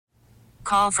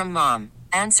Call from mom.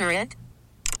 Answer it.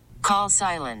 Call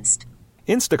silenced.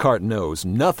 Instacart knows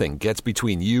nothing gets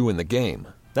between you and the game.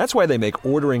 That's why they make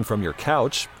ordering from your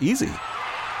couch easy.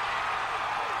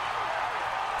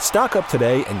 Stock up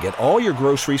today and get all your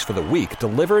groceries for the week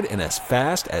delivered in as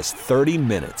fast as 30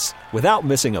 minutes without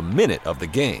missing a minute of the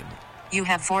game. You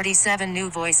have 47 new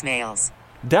voicemails.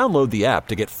 Download the app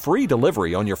to get free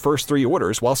delivery on your first 3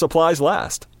 orders while supplies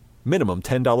last. Minimum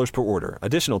 $10 per order.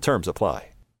 Additional terms apply.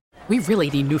 We really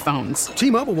need new phones.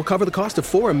 T-Mobile will cover the cost of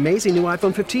 4 amazing new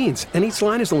iPhone 15s, and each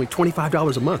line is only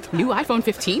 $25 a month. New iPhone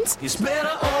 15s? It's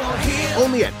better over here.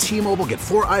 Only at T-Mobile, get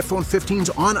 4 iPhone 15s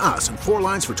on us and 4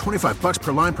 lines for $25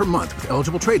 per line per month with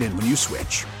eligible trade-in when you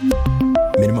switch.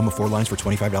 Minimum of 4 lines for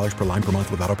 $25 per line per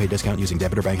month with autopay discount using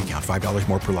debit or bank account. $5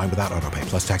 more per line without autopay,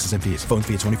 plus taxes and fees. Phone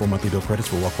fee at 24 monthly bill credits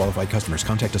for well-qualified customers.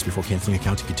 Contact us before canceling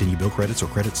account to continue bill credits or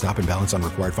credit stop and balance on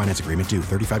required finance agreement due.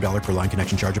 $35 per line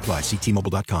connection charge applies. See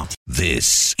T-Mobile.com.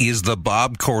 This is the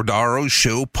Bob Cordaro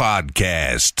Show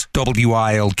podcast.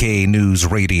 WILK News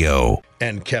Radio.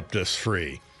 And kept us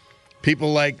free.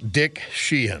 People like Dick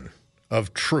Sheehan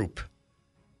of Troop.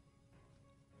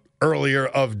 Earlier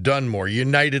of Dunmore,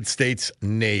 United States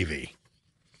Navy.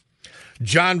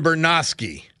 John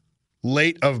Bernosky,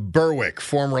 late of Berwick,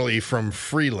 formerly from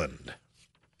Freeland.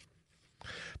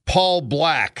 Paul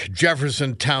Black,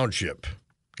 Jefferson Township,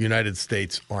 United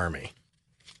States Army.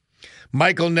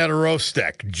 Michael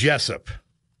Netorostek, Jessup,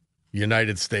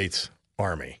 United States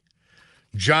Army.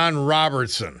 John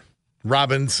Robinson,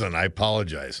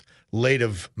 late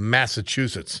of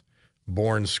Massachusetts,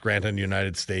 born Scranton,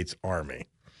 United States Army.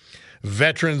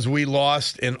 Veterans we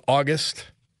lost in August,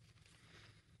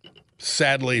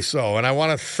 sadly so. And I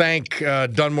want to thank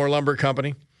Dunmore Lumber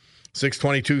Company,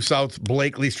 622 South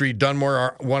Blakely Street,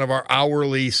 Dunmore, one of our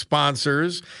hourly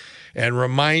sponsors. And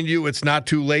remind you, it's not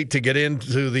too late to get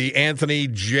into the Anthony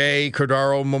J.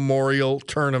 Cordaro Memorial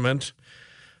Tournament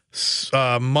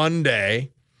Monday,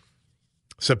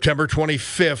 September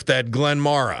 25th at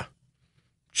Glenmara.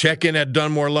 Check in at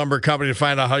Dunmore Lumber Company to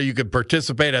find out how you could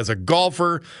participate as a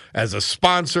golfer, as a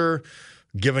sponsor,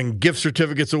 giving gift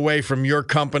certificates away from your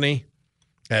company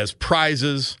as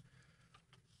prizes.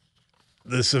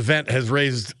 This event has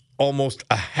raised almost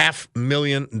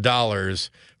 $500,000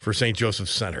 for St.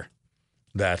 Joseph's Center,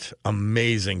 that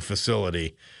amazing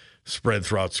facility spread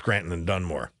throughout Scranton and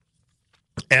Dunmore.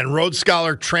 And Road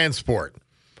Scholar Transport,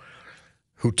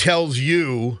 who tells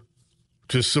you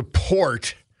to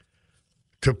support,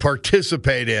 to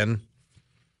participate in,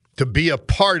 to be a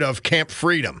part of Camp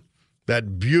Freedom,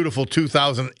 that beautiful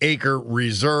 2,000-acre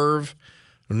reserve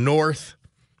north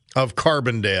of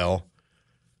Carbondale,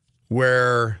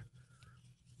 where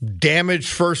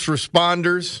damaged first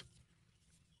responders,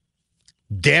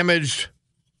 damaged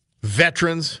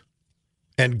veterans,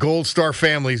 and Gold Star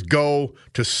families go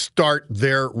to start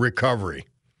their recovery.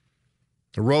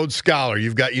 The Road Scholar,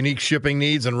 you've got unique shipping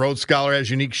needs, and Road Scholar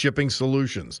has unique shipping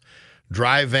solutions.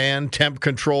 Dry van,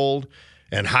 temp-controlled,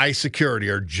 and high security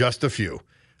are just a few.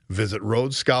 Visit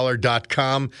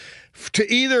roadscholar.com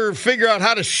to either figure out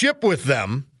how to ship with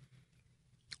them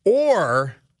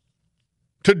or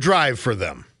to drive for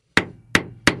them.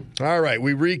 All right,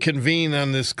 we reconvene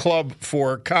on this Club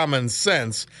for Common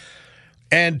Sense.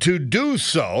 And to do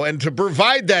so, and to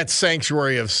provide that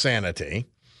sanctuary of sanity,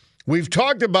 we've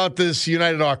talked about this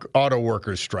United Auto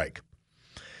Workers strike.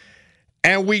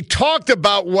 And we talked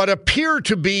about what appear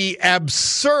to be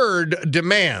absurd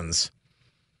demands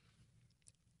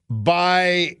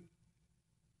by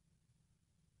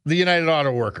the United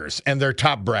Auto Workers and their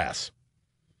top brass.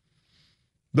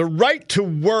 The Right to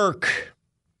Work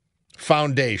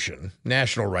Foundation,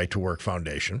 National Right to Work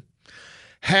Foundation,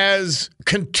 has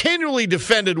continually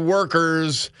defended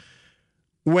workers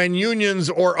when unions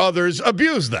or others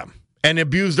abuse them and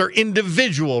abuse their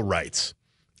individual rights.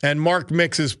 And Mark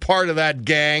Mix is part of that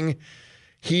gang.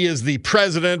 He is the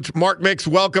president. Mark Mix,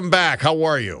 welcome back. How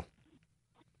are you?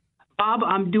 Bob,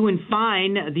 I'm doing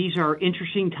fine. These are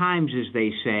interesting times, as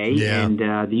they say, Yeah. and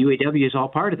the UAW is all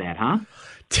part of that, huh?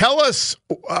 Tell us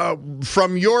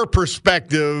from your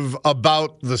perspective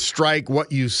about the strike,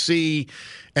 what you see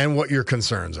and what your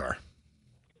concerns are.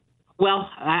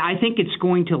 Well, I think it's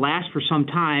going to last for some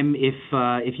time if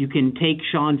you can take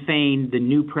Sean Fain, the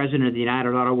new president of the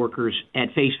United Auto Workers,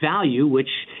 at face value, which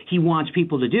he wants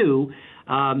people to do.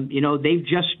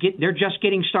 They're just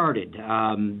getting started.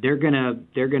 They're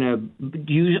gonna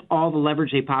use all the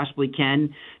leverage they possibly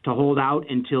can to hold out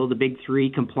until the big three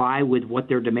comply with what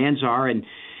their demands are. And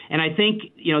I think,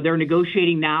 they're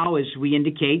negotiating now, as we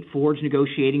indicate. Ford's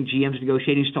negotiating, GM's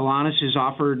negotiating. Stellantis has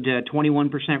offered a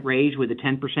 21% raise with a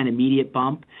 10% immediate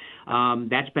bump.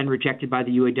 That's been rejected by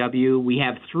the UAW. We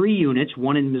have 3 units,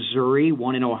 one in Missouri,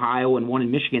 one in Ohio, and one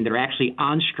in Michigan that are actually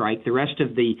on strike. The rest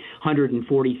of the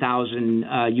 140,000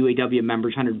 UAW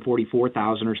members,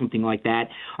 144,000 or something like that,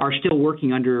 are still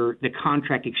working under the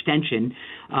contract extension.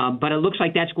 But it looks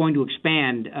like that's going to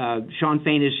expand. Sean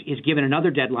Fain is given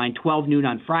another deadline, 12 noon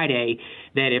on Friday,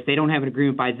 that if they don't have an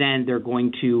agreement by then, they're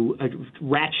going to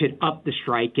ratchet up the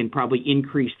strike and probably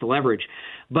increase the leverage.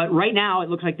 But right now, it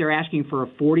looks like they're asking for a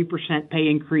 40% pay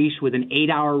increase with an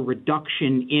 8-hour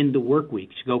reduction in the work week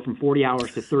to go from 40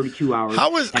 hours to 32 hours.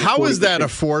 How is that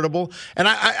affordable? And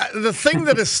the thing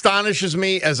that astonishes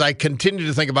me as I continue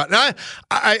to think about it, and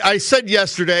I said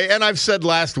yesterday, and I've said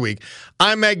last week,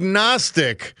 I'm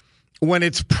agnostic when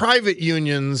it's private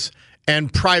unions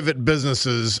and private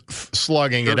businesses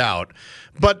slugging it out.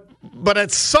 But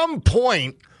at some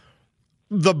point,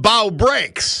 the bow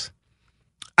breaks.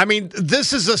 I mean,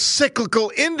 this is a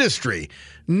cyclical industry.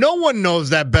 No one knows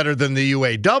that better than the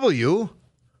UAW.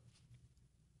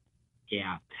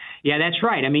 Yeah, that's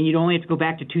right. I mean, you'd only have to go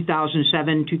back to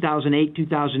 2007, 2008,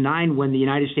 2009 when the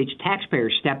United States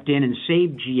taxpayers stepped in and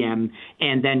saved GM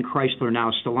and then Chrysler,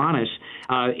 now Stellantis,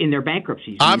 in their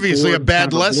bankruptcies. Obviously a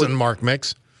bad lesson, Mark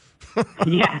Mix.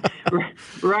 Yeah,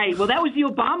 right. Well, that was the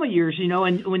Obama years,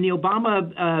 and when the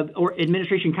Obama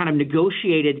administration kind of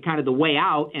negotiated kind of the way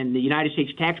out and the United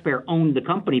States taxpayer owned the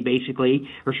company basically,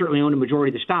 or certainly owned a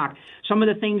majority of the stock, some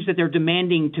of the things that they're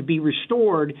demanding to be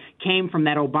restored came from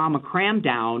that Obama cram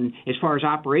down as far as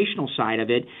operational side of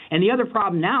it. And the other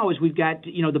problem now is we've got,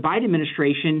 the Biden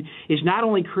administration is not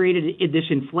only created this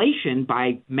inflation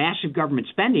by massive government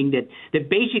spending that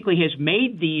basically has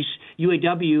made these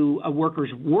UAW workers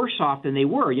worse off than they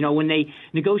were. When they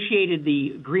negotiated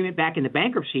the agreement back in the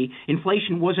bankruptcy,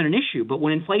 inflation wasn't an issue. But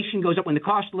when inflation goes up, when the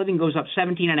cost of living goes up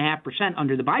 17.5%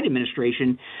 under the Biden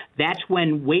administration, that's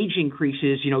when wage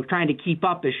increases, trying to keep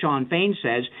up, as Sean Fain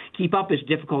says, keep up is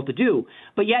difficult to do.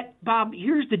 But yet, Bob,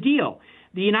 here's the deal.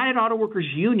 The United Auto Workers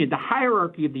Union, the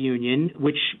hierarchy of the union,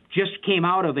 which just came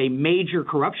out of a major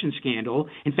corruption scandal.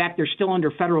 In fact, they're still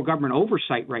under federal government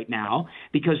oversight right now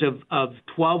because of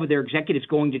 12 of their executives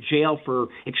going to jail for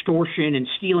extortion and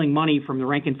stealing money from the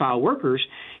rank and file workers.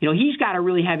 He's got a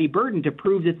really heavy burden to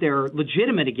prove that they're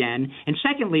legitimate again, and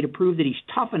secondly, to prove that he's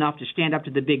tough enough to stand up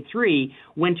to the big three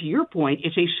when, to your point,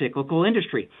 it's a cyclical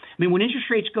industry. I mean, when interest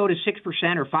rates go to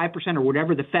 6% or 5% or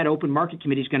whatever the Fed Open Market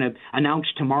Committee is going to announce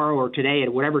tomorrow or today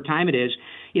at whatever time it is,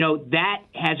 that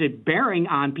has a bearing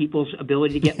on people's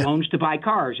ability to get loans to buy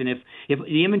cars. And if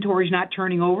the inventory is not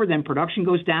turning over, then production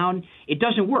goes down. It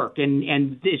doesn't work. And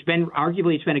it's been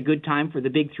a good time for the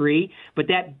big three, but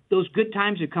those good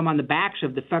times have come on the backs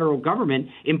of the federal government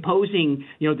imposing,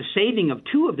 the saving of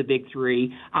 2 of the big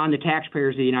three on the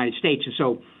taxpayers of the United States. And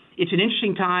so it's an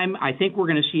interesting time. I think we're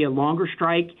going to see a longer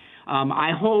strike.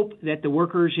 I hope that the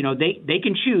workers, they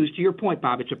can choose. To your point,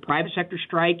 Bob, it's a private sector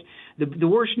strike. The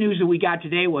worst news that we got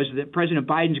today was that President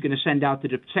Biden's going to send out the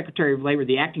Secretary of Labor,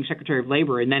 the acting Secretary of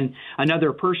Labor, and then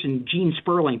another person, Gene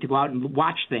Sperling, to go out and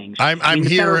watch things. I'm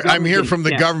here from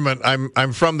the government.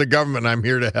 I'm from the government. I'm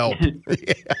here to help.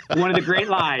 One of the great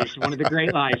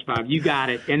lies, Bob. You got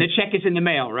it. And the check is in the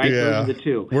mail, right? Yeah. Those are the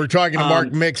 2. We're talking to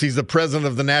Mark Mix. He's the president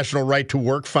of the National Right to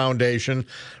Work Foundation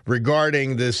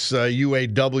regarding this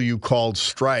UAW called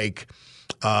strike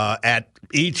at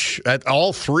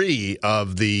all 3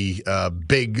 of the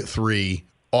big 3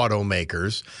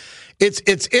 automakers.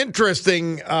 It's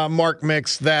interesting, Mark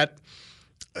Mix, that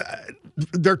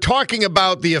they're talking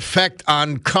about the effect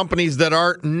on companies that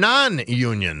are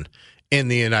non-union in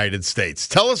the United States.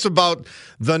 Tell us about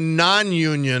the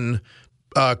non-union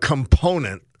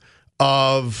component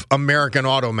of American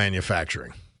auto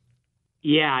manufacturing.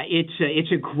 Yeah,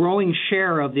 it's a growing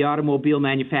share of the automobile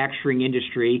manufacturing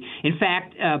industry. In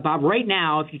fact, Bob, right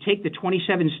now, if you take the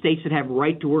 27 states that have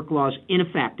right-to-work laws in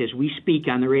effect as we speak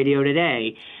on the radio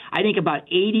today, I think about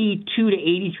 82 to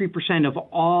 83% of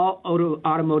all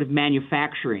automotive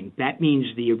manufacturing. That means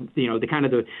the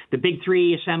big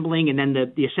 3 assembling, and then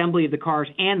the assembly of the cars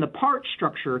and the part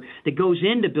structure that goes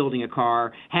into building a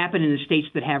car happen in the states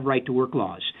that have right-to-work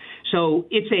laws. So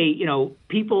it's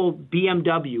people,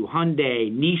 BMW, Hyundai,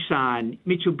 Nissan,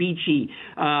 Mitsubishi,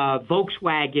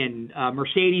 Volkswagen,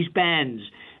 Mercedes-Benz,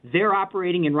 they're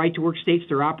operating in right-to-work states.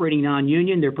 They're operating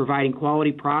non-union. They're providing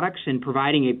quality products and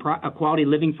providing a quality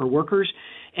living for workers.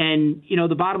 And,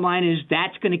 the bottom line is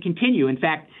that's going to continue. In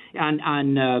fact,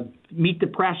 on Meet the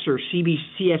Press or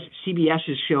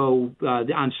CBS's show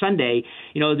on Sunday,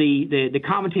 the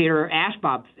commentator asked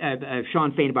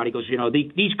Sean Fain about it. He goes,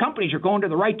 these companies are going to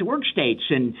the right-to-work states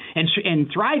and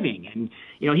thriving. And,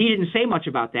 he didn't say much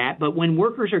about that. But when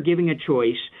workers are giving a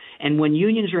choice and when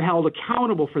unions are held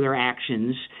accountable for their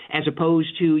actions, as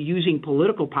opposed to using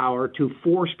political power to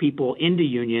force people into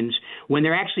unions, when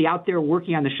they're actually out there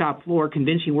working on the shop floor,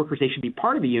 convincing workers they should be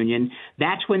part of a union,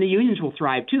 that's when the unions will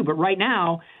thrive too. But right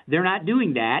now, they're not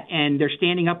doing that, and they're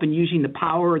standing up and using the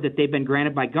power that they've been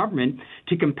granted by government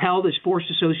to compel this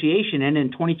forced association. And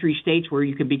in 23 states where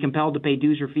you can be compelled to pay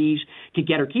dues or fees to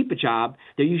get or keep a job,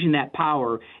 they're using that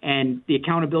power, and the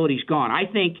accountability's gone. I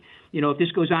think if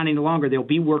this goes on any longer, there'll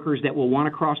be workers that will want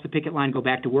to cross the picket line, go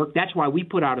back to work. That's why we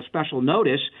put out a special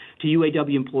notice to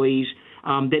UAW employees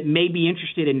that may be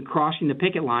interested in crossing the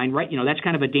picket line. Right, that's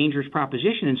kind of a dangerous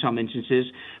proposition in some instances.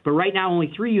 But right now,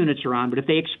 only 3 units are on. But if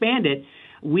they expand it,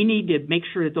 we need to make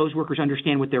sure that those workers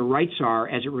understand what their rights are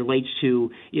as it relates to,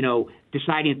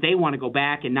 deciding if they want to go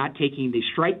back and not taking the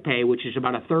strike pay, which is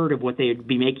about a third of what they'd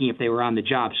be making if they were on the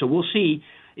job. So we'll see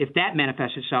if that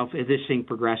manifests itself as this thing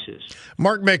progresses.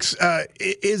 Mark Mix,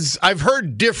 I've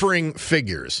heard differing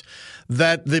figures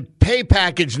that the pay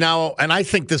package now, and I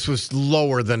think this was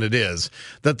lower than it is,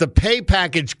 that the pay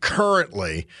package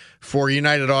currently for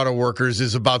United Auto Workers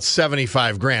is about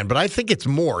 $75,000, but I think it's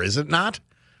more, is it not?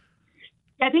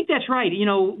 I think that's right.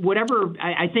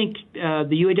 I think the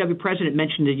UAW president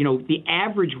mentioned that, the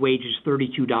average wage is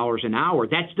 $32 an hour.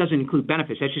 That doesn't include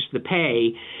benefits. That's just the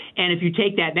pay. And if you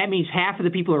take that, that means half of the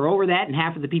people are over that and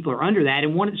half of the people are under that.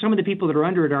 And some of the people that are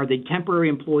under it are the temporary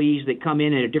employees that come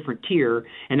in at a different tier.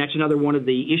 And that's another one of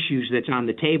the issues that's on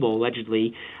the table,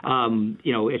 allegedly,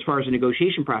 as far as the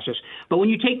negotiation process. But when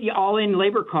you take the all-in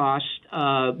labor cost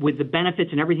with the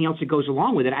benefits and everything else that goes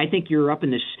along with it, I think you're up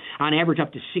in this, on average,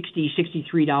 up to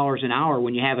 $63 an hour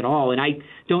when you have it all. And I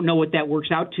don't know what that works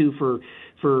out to for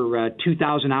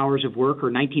 2,000 hours of work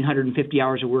or 1,950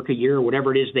 hours of work a year or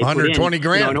whatever it is they put in.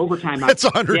 $120,000. And overtime. That's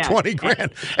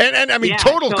 $120,000. And I mean,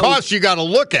 total cost you got to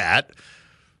look at.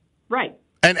 Right.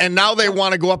 And now they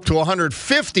want to go up to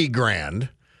 $150,000.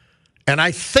 And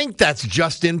I think that's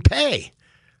just in pay.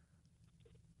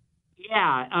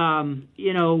 Yeah,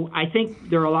 I think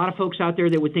there are a lot of folks out there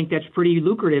that would think that's pretty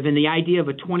lucrative. And the idea of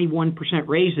a 21%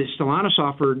 raise that Stellantis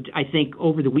offered, I think,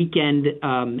 over the weekend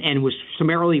and was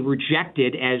summarily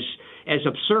rejected as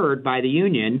absurd by the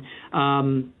union,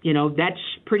 that's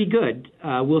pretty good.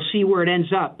 We'll see where it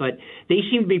ends up. But they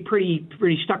seem to be pretty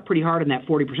stuck pretty hard on that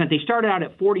 40%. They started out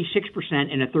at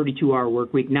 46% in a 32-hour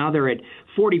work week. Now they're at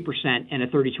 40% in a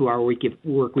 32-hour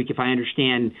work week, if I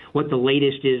understand what the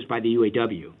latest is by the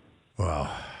UAW.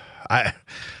 Well,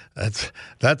 that's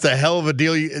a hell of a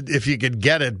deal if you could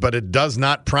get it, but it does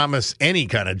not promise any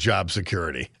kind of job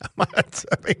security. That's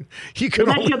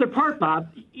the other part, Bob.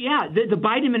 Yeah, the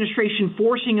Biden administration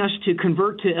forcing us to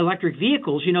convert to electric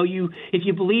vehicles. If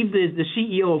you believe the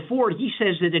CEO of Ford, he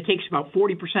says that it takes about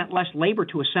 40% less labor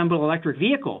to assemble an electric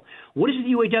vehicle. What is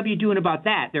the UAW doing about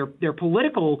that? Their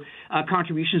political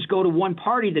contributions go to one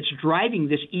party that's driving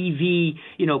this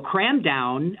EV, cram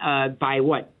down by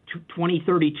what?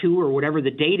 2032 or whatever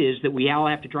the date is that we all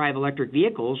have to drive electric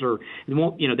vehicles, or they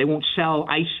won't sell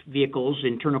ICE vehicles,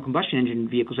 internal combustion engine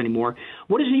vehicles anymore.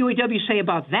 What does the UAW say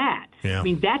about that? Yeah. I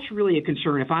mean, that's really a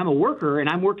concern. If I'm a worker and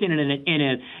I'm working in an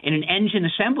engine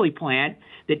assembly plant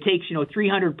that takes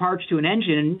 300 parts to an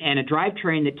engine and a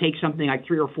drivetrain that takes something like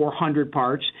 300 or 400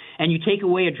 parts, and you take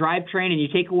away a drivetrain and you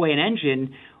take away an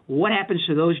engine, what happens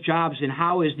to those jobs, and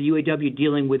how is the UAW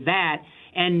dealing with that?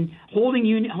 And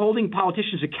holding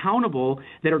politicians accountable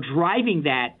that are driving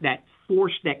that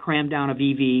force, that cram down of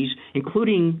EVs,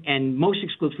 including and most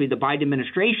exclusively the Biden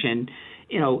administration,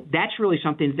 that's really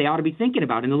something that they ought to be thinking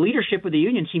about. And the leadership of the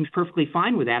union seems perfectly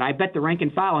fine with that. I bet the rank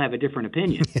and file have a different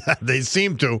opinion. Yeah, they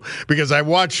seem to, because I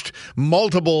watched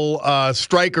multiple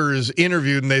strikers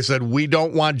interviewed, and they said, we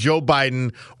don't want Joe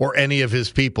Biden or any of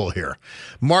his people here.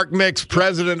 Mark Mix,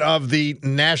 president of the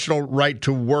National Right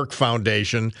to Work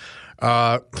Foundation.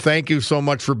 Thank you so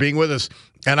much for being with us.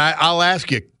 And I'll ask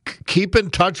you, keep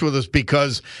in touch with us,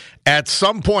 because at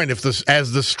some point,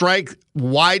 as the strike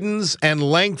widens and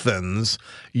lengthens,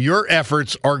 your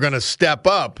efforts are going to step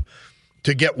up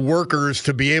to get workers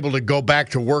to be able to go back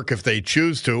to work if they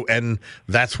choose to. And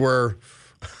that's where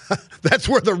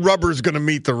the rubber's going to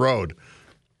meet the road.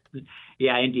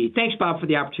 Yeah, indeed. Thanks, Bob, for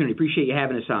the opportunity. Appreciate you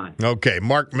having us on. Okay,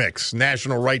 Mark Mix,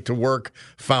 National Right to Work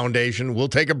Foundation. We'll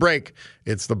take a break.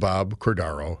 It's the Bob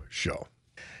Cordaro Show.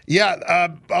 Yeah,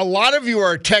 a lot of you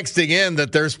are texting in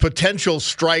that there's potential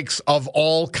strikes of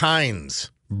all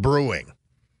kinds brewing.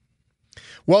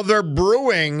 Well, they're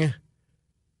brewing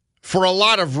for a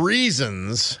lot of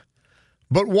reasons,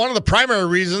 but one of the primary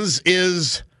reasons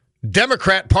is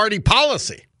Democrat Party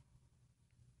policy.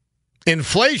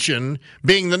 Inflation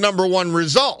being the number one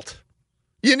result.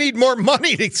 You need more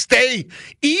money to stay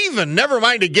even, never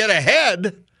mind to get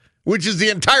ahead, which is the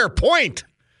entire point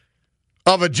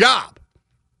of a job.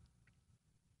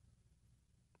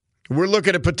 We're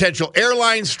looking at potential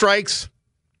airline strikes.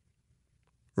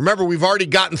 Remember, we've already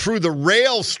gotten through the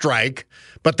rail strike,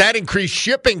 but that increased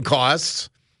shipping costs.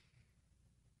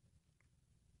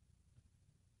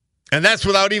 And that's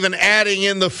without even adding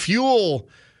in the fuel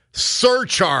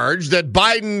surcharge that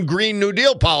Biden Green New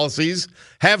Deal policies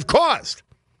have caused.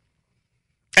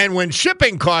 And when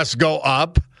shipping costs go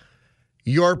up,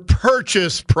 your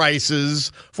purchase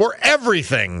prices for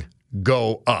everything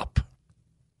go up.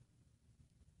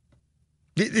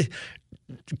 If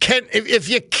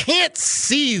you can't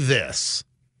see this,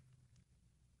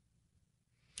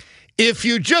 if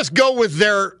you just go with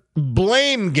their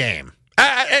blame game,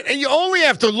 and you only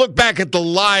have to look back at the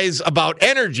lies about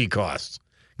energy costs,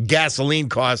 gasoline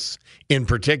costs in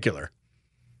particular.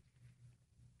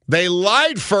 They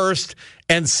lied first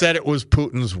and said it was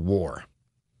Putin's war.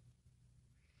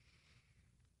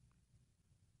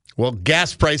 Well,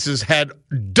 gas prices had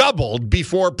doubled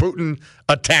before Putin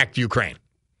attacked Ukraine.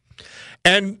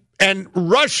 And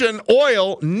Russian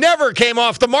oil never came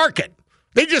off the market.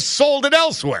 They just sold it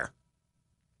elsewhere.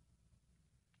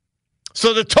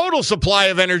 So the total supply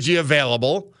of energy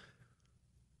available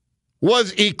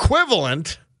was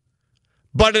equivalent,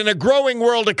 but in a growing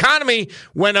world economy,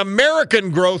 when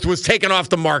American growth was taken off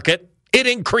the market, it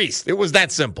increased. It was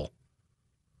that simple.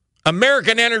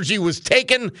 American energy was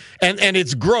taken, and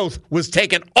its growth was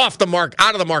taken off the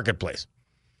out of the marketplace.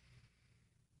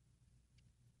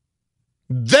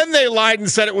 Then they lied and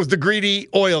said it was the greedy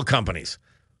oil companies.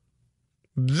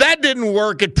 That didn't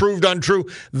work. It proved untrue.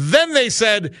 Then they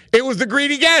said it was the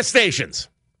greedy gas stations.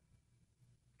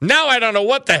 Now I don't know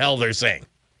what the hell they're saying,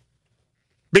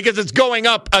 because it's going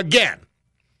up again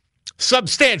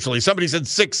substantially. Somebody said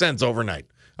 6 cents overnight.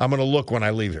 I'm going to look when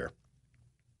I leave here.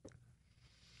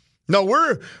 No,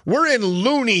 we're in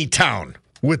loony town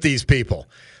with these people.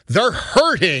 They're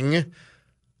hurting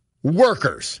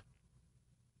workers.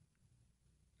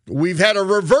 We've had a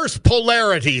reverse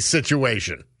polarity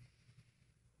situation.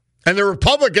 And the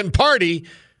Republican Party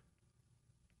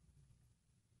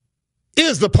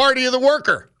is the party of the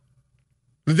worker.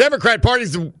 The Democrat Party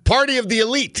is the party of the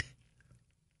elite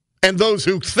and those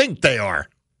who think they are.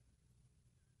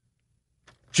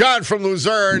 John from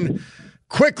Luzerne,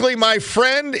 quickly, my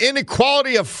friend,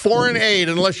 inequality of foreign aid,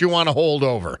 unless you want to hold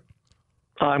over.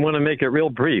 I want to make it real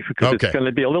brief because It's going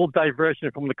to be a little diversion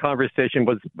from the conversation,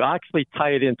 but actually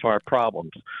tie it into our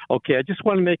problems. Okay, I just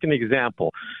want to make an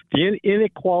example. The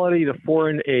inequality of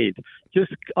foreign aid,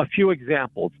 just a few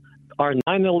examples. Our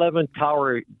 9/11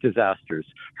 tower disasters,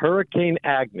 Hurricane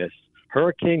Agnes,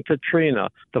 Hurricane Katrina,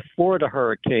 the Florida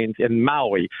hurricanes in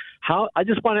Maui. I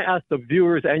just want to ask the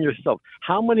viewers and yourself,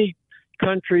 how many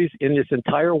countries in this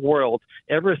entire world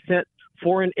ever sent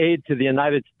foreign aid to the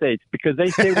United States because they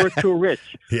say we're too rich?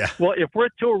 Yeah. Well, if we're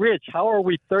too rich, how are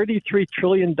we $33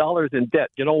 trillion in debt?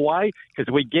 You know why?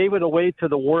 Because we gave it away to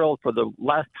the world for the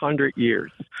last 100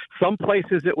 years. Some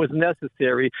places it was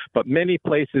necessary, but many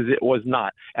places it was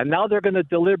not. And now they're going to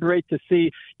deliberate to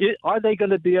see, are they going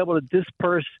to be able to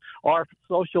disperse our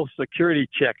Social Security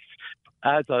checks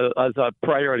as a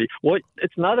priority? Well,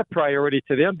 it's not a priority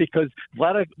to them because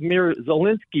Vladimir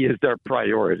Zelensky is their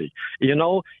priority,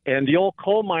 and the old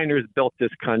coal miners built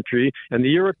this country and the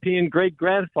European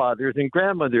great-grandfathers and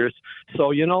grandmothers.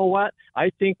 So you know what? I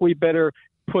think we better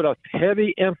put a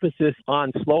heavy emphasis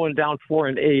on slowing down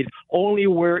foreign aid only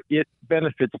where it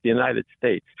benefits the United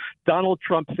States. Donald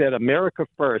Trump said America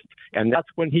first, and that's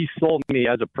when he sold me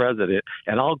as a president,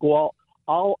 and I'll go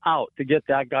all out to get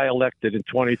that guy elected in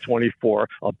 2024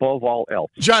 above all else.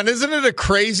 John, isn't it a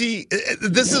crazy,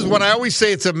 this is what I always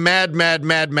say, it's a mad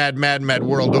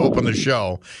world to open the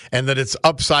show, and that it's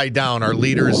upside down. Our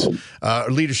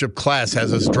leadership class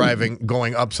has us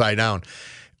going upside down.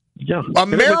 Yeah.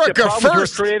 America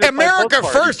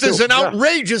first is an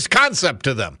outrageous concept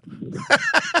to them.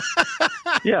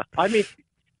 Yeah, I mean,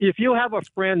 if you have a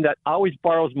friend that always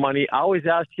borrows money, always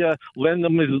asks you, lend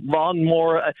them his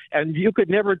lawnmower, and you could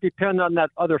never depend on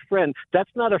that other friend, that's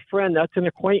not a friend, that's an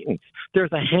acquaintance.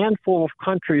 There's a handful of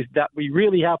countries that we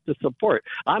really have to support.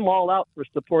 I'm all out for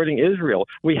supporting Israel.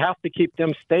 We have to keep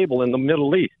them stable in the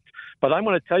Middle East. But I'm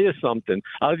going to tell you something.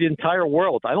 Out of the entire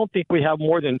world, I don't think we have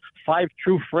more than 5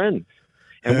 true friends.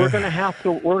 And we're going to have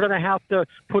to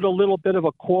put a little bit of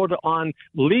a quota on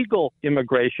legal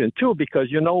immigration too,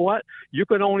 because you know what? You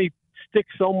can only stick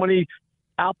so many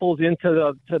apples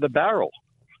into the barrel.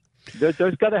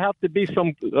 There's got to have to be a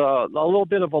little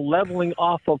bit of a leveling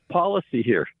off of policy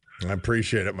here. I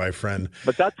appreciate it, my friend.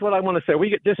 But that's what I want to say. We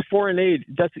get this foreign aid.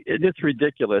 It's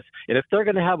ridiculous. And if they're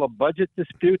going to have a budget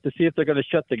dispute to see if they're going to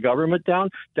shut the government down,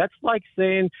 that's like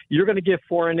saying you're going to give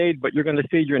foreign aid, but you're going to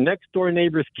feed your next door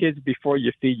neighbor's kids before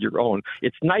you feed your own.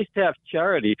 It's nice to have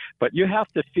charity, but you have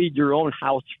to feed your own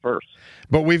house first.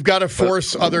 But we've got to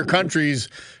force other countries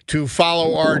to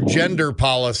follow our gender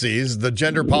policies, the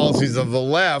gender policies of the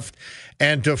left,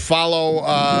 and to follow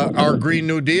our Green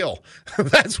New Deal.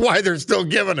 That's why they're still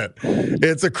giving it.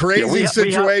 It's a crazy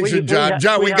situation, John.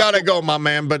 John, we got to go, my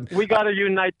man. But we got to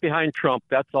unite behind Trump.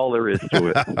 That's all there is to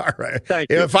it. All right. Thank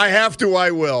you. If I have to,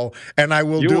 I will, and I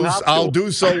will I'll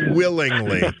do so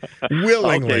willingly.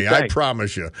 Willingly, Okay, I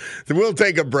promise you. We'll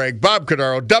take a break. Bob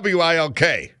Cordaro,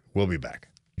 WILK. We'll be back.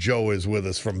 Joe is with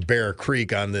us from Bear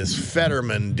Creek on this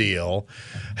Fetterman deal.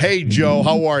 Hey, Joe,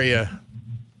 how are you?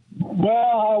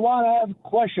 Well, I want to have a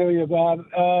question for you, Bob.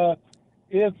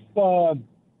 If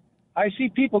I see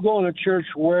people going to church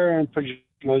wearing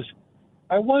pajamas,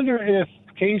 I wonder if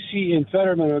Casey and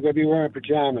Fetterman are going to be wearing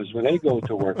pajamas when they go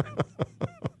to work.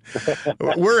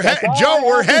 We're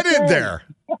headed there.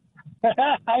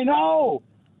 I know.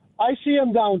 I see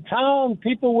them downtown,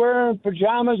 people wearing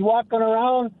pajamas, walking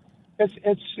around.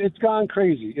 It's gone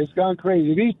crazy. It's gone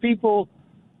crazy. These people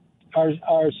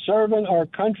are serving our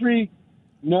country.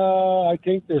 No, I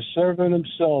think they're serving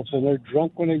themselves, and they're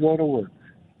drunk when they go to work.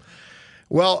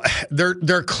 Well,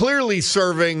 they're clearly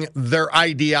serving their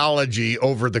ideology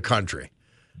over the country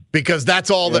because that's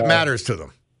all that matters to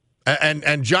them.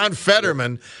 And John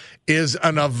Fetterman is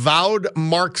an avowed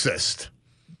Marxist,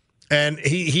 and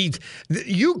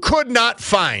you could not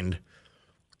find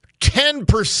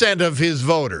 10% of his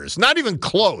voters, not even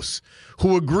close,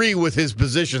 who agree with his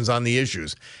positions on the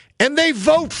issues, and they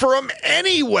vote for him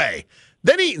anyway.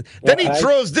 Then he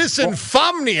throws this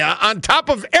infamia on top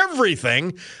of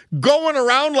everything, going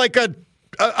around like an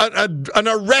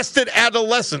arrested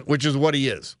adolescent, which is what he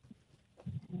is.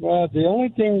 Well, the only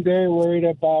thing they're worried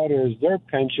about is their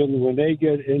pension when they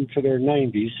get into their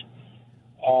 90s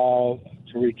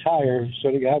to retire,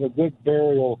 so they can have a good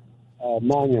burial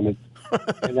monument,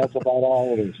 and that's about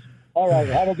all it is. All right,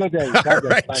 have a good day. All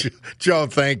right, Joe,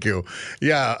 thank you.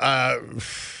 Yeah,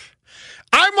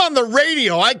 I'm on the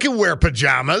radio. I can wear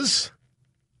pajamas.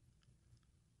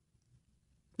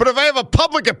 But if I have a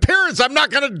public appearance, I'm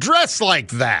not going to dress like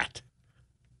that.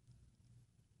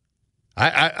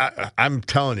 I'm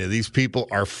telling you, these people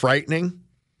are frightening.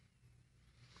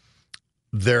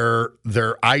 Their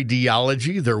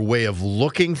ideology, their way of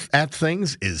looking at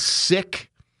things is sick,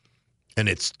 and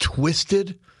it's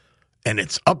twisted, and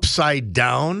it's upside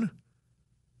down.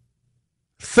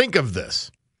 Think of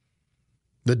this.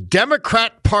 The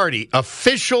Democrat Party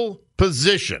official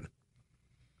position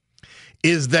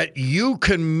is that you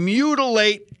can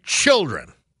mutilate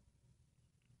children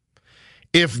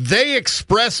if they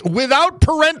express, without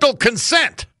parental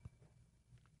consent,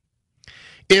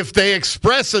 if they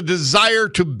express a desire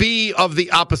to be of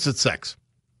the opposite sex.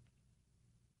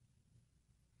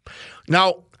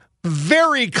 Now,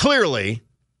 very clearly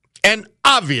and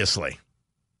obviously,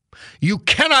 you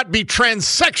cannot be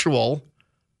transsexual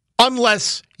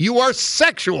unless you are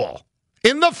sexual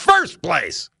in the first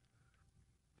place.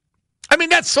 I mean,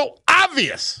 that's so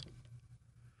obvious.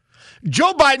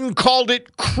 Joe Biden called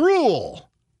it cruel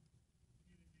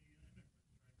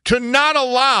to not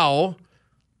allow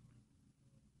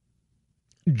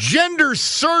gender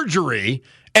surgery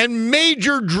and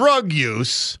major drug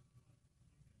use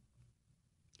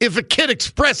if a kid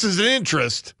expresses an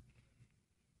interest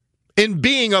in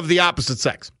being of the opposite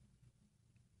sex.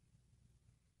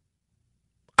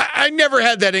 I never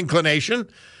had that inclination,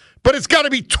 but it's got to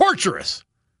be torturous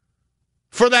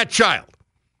for that child.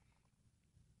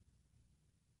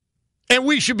 And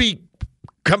we should be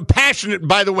compassionate,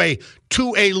 by the way,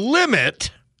 to a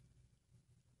limit,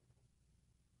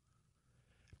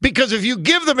 because if you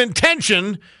give them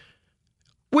intention,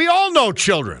 we all know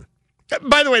children.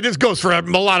 By the way, this goes for a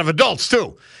lot of adults,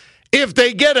 too. If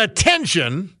they get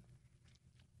attention,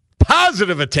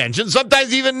 positive attention,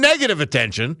 sometimes even negative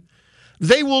attention,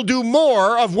 they will do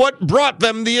more of what brought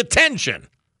them the attention.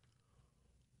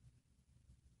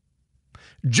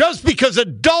 Just because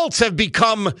adults have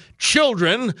become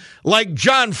children like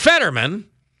John Fetterman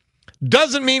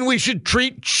doesn't mean we should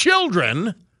treat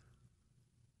children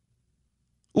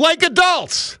like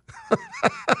adults.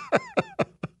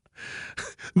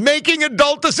 Making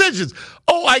adult decisions.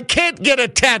 Oh, I can't get a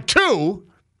tattoo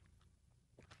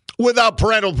without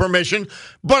parental permission,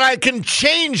 but I can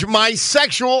change my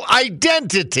sexual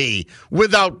identity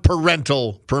without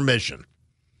parental permission.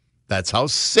 That's how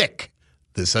sick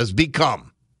this has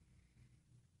become.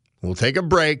 We'll take a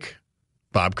break.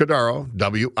 Bob Cordaro,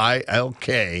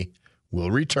 WILK,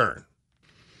 will return.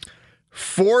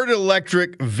 Ford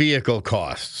electric vehicle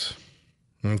costs.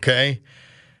 Okay?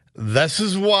 This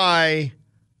is why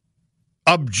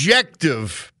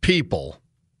objective people,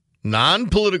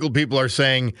 non-political people, are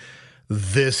saying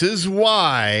this is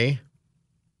why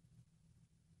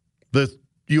the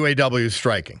UAW is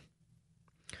striking.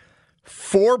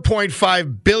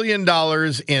 $4.5 billion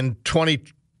in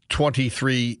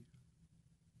 2023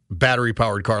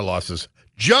 battery-powered car losses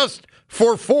just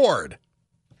for Ford.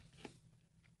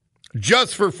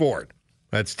 Just for Ford.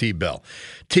 That's T-Bell.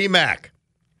 T-Mac.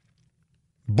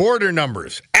 Border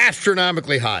numbers,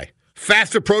 astronomically high.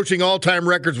 Fast approaching all-time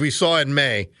records we saw in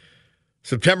May.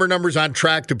 September numbers on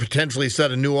track to potentially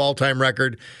set a new all-time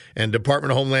record, and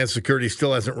Department of Homeland Security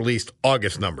still hasn't released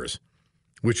August numbers,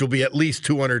 which will be at least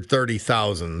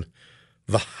 230,000,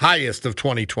 the highest of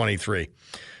 2023.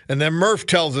 And then Murph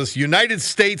tells us United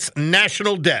States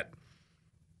national debt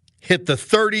hit the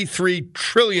 $33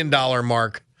 trillion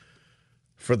mark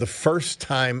for the first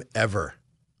time ever.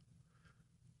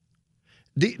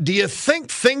 Do you think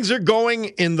things are going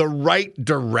in the right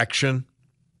direction?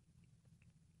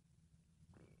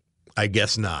 I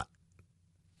guess not.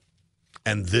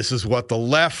 And this is what the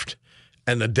left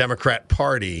and the Democrat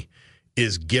Party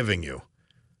is giving you.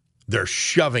 They're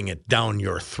shoving it down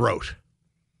your throat.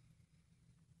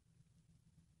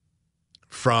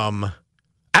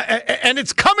 And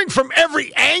it's coming from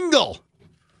every angle.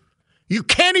 You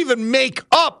can't even make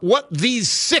up what these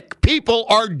sick people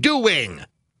are doing.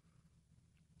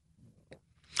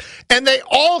 And they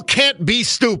all can't be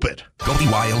stupid.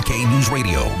 WILK News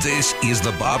Radio. This is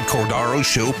the Bob Cordaro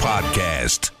Show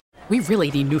podcast. We really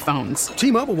need new phones.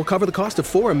 T-Mobile will cover the cost of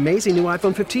 4 amazing new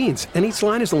iPhone 15s, and each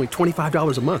line is only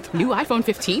 $25 a month. New iPhone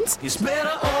 15s? It's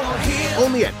better over here.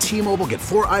 Only at T-Mobile, get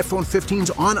 4 iPhone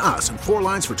 15s on us and 4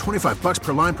 lines for $25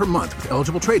 per line per month with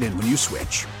eligible trade-in when you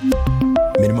switch.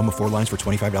 Minimum of 4 lines for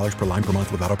 $25 per line per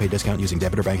month with autopay discount using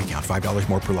debit or bank account. $5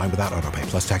 more per line without autopay,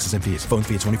 plus taxes and fees. Phone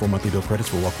fee at 24 monthly bill credits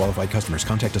for well-qualified customers.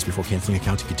 Contact us before canceling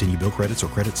account to continue bill credits or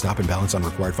credit stop and balance on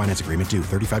required finance agreement due.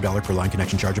 $35 per line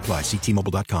connection charge applies. See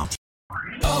T-Mobile.com.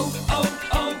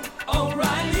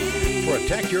 O'Reilly.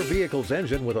 Protect your vehicle's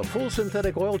engine with a full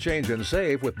synthetic oil change and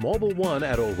save with Mobile One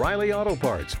at O'Reilly Auto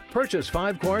Parts. Purchase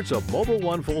 5 quarts of Mobile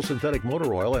One full synthetic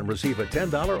motor oil and receive a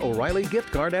 $10 O'Reilly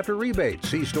gift card after rebate.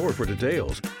 See store for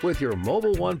details. With your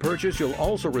Mobile One purchase, you'll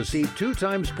also receive 2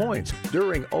 times points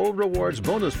during O Rewards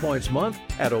Bonus Points Month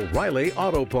at O'Reilly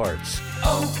Auto Parts.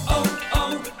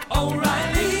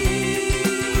 O'Reilly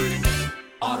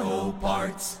Auto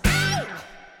Parts.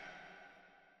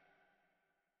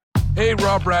 Hey,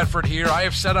 Rob Bradford here. I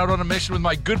have set out on a mission with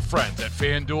my good friends at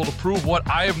FanDuel to prove what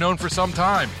I have known for some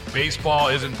time. Baseball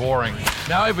isn't boring.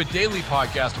 Now I have a daily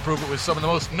podcast to prove it with some of the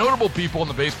most notable people in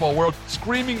the baseball world,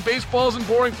 screaming baseball isn't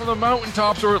boring from the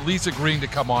mountaintops, or at least agreeing to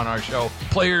come on our show.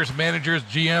 Players, managers,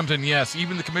 GMs, and yes,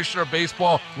 even the commissioner of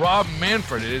baseball, Rob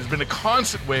Manfred. It has been a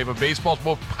constant wave of baseball's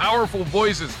most powerful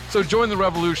voices. So join the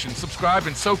revolution. Subscribe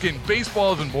and soak in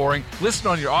Baseball Isn't Boring. Listen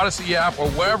on your Odyssey app or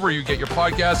wherever you get your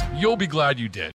podcasts. You'll be glad you did.